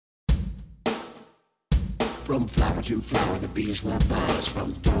From flower to flower, the bees will buzz.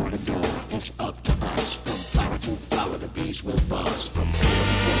 From door to door, it's up to us. From flower to flower, the bees will buzz. From door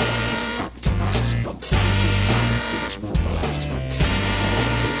to door, it's up to us. From flower to flower, the bees will buzz. From door to door,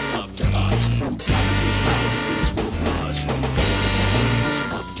 it's up to us. From flower to flower, the bees will buzz. From door to door, it's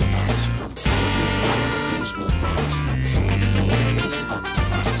up to us. From flower to flower, the bees will buzz. From door to door, it's up to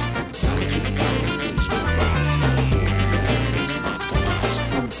us. From flower to flower, the bees will buzz. From door to door, it's up to us.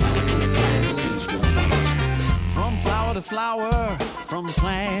 From flower to flower, the bees will buzz. From flower to flower, from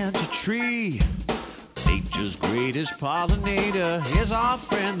plant to tree, nature's greatest pollinator is our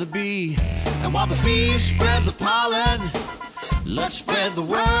friend the bee. And while the bees spread the pollen, let's spread the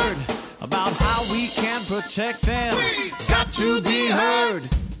word about how we can protect them. We got to be heard.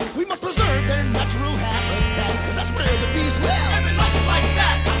 We must preserve their natural habitat, 'cause that's where the bees live. And they like it like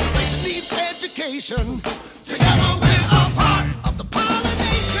that. Conservation needs education. Together we're a part of the Pollen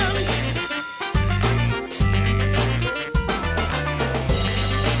Nation.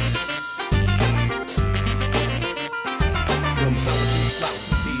 From flower to flower,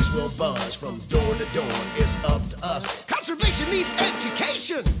 the bees will buzz. From door to door, it's up to us. Conservation needs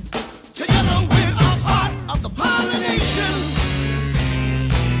education. Together we're a part of the Pollen Nation.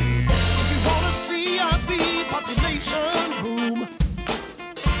 If you want to see our bee population boom,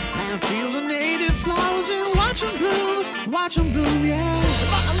 And feel the native flowers and watch them bloom, yeah.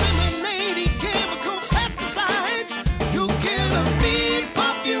 by eliminating chemical pesticides, you'll get a bee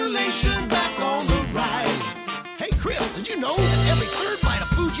population back on the rise. Hey Chris, did you know that every third bite of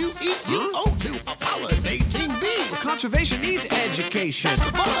food you eat, you owe to a pollinating bee? Conservation needs education. That's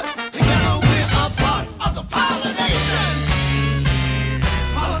the buzz. Together we're a part of the Pollen Nation.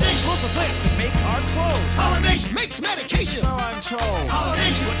 Pollination What's the plants that make our clothes? Pollination makes medication. So I'm told.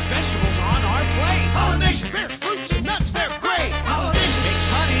 Pollination Puts vegetables on our plate. Pollination bears fruits and nuts, they're great. Pollination Makes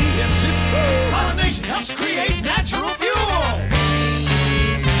honey. yes, it's true. Pollination helps create natural fuel.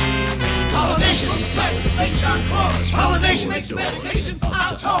 Pollination plants that make our clothes. Pollination makes medication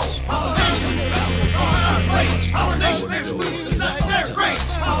our toes. Pollination puts vegetables on our plates. Pollination bears fruits and nuts, they're great.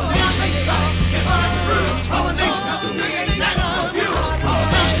 Pollination makes honey, yes, it's true. Pollination helps create natural fuel.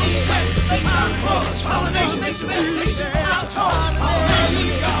 Pollination plants that make our clothes. Pollination makes medication our toes. Pollination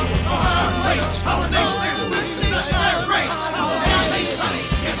puts vegetables on our plates. Pollination bears fruits and nuts, they're great. Pollination makes honey,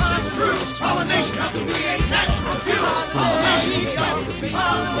 yes, it's true. Pollination helps create natural fuel. Pollination makes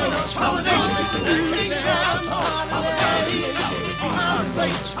pollination makes medication our toes. Pollination on our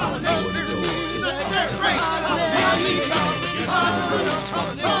plates. Pollination bears fruits and nuts, they're great. Pollination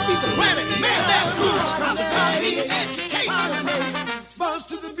feed the planet, man, that's cool. Conservation education. Buzz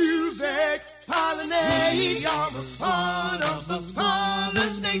to the music, pollinate. We are a part of the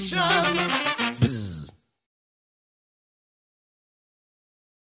Pollen Nation.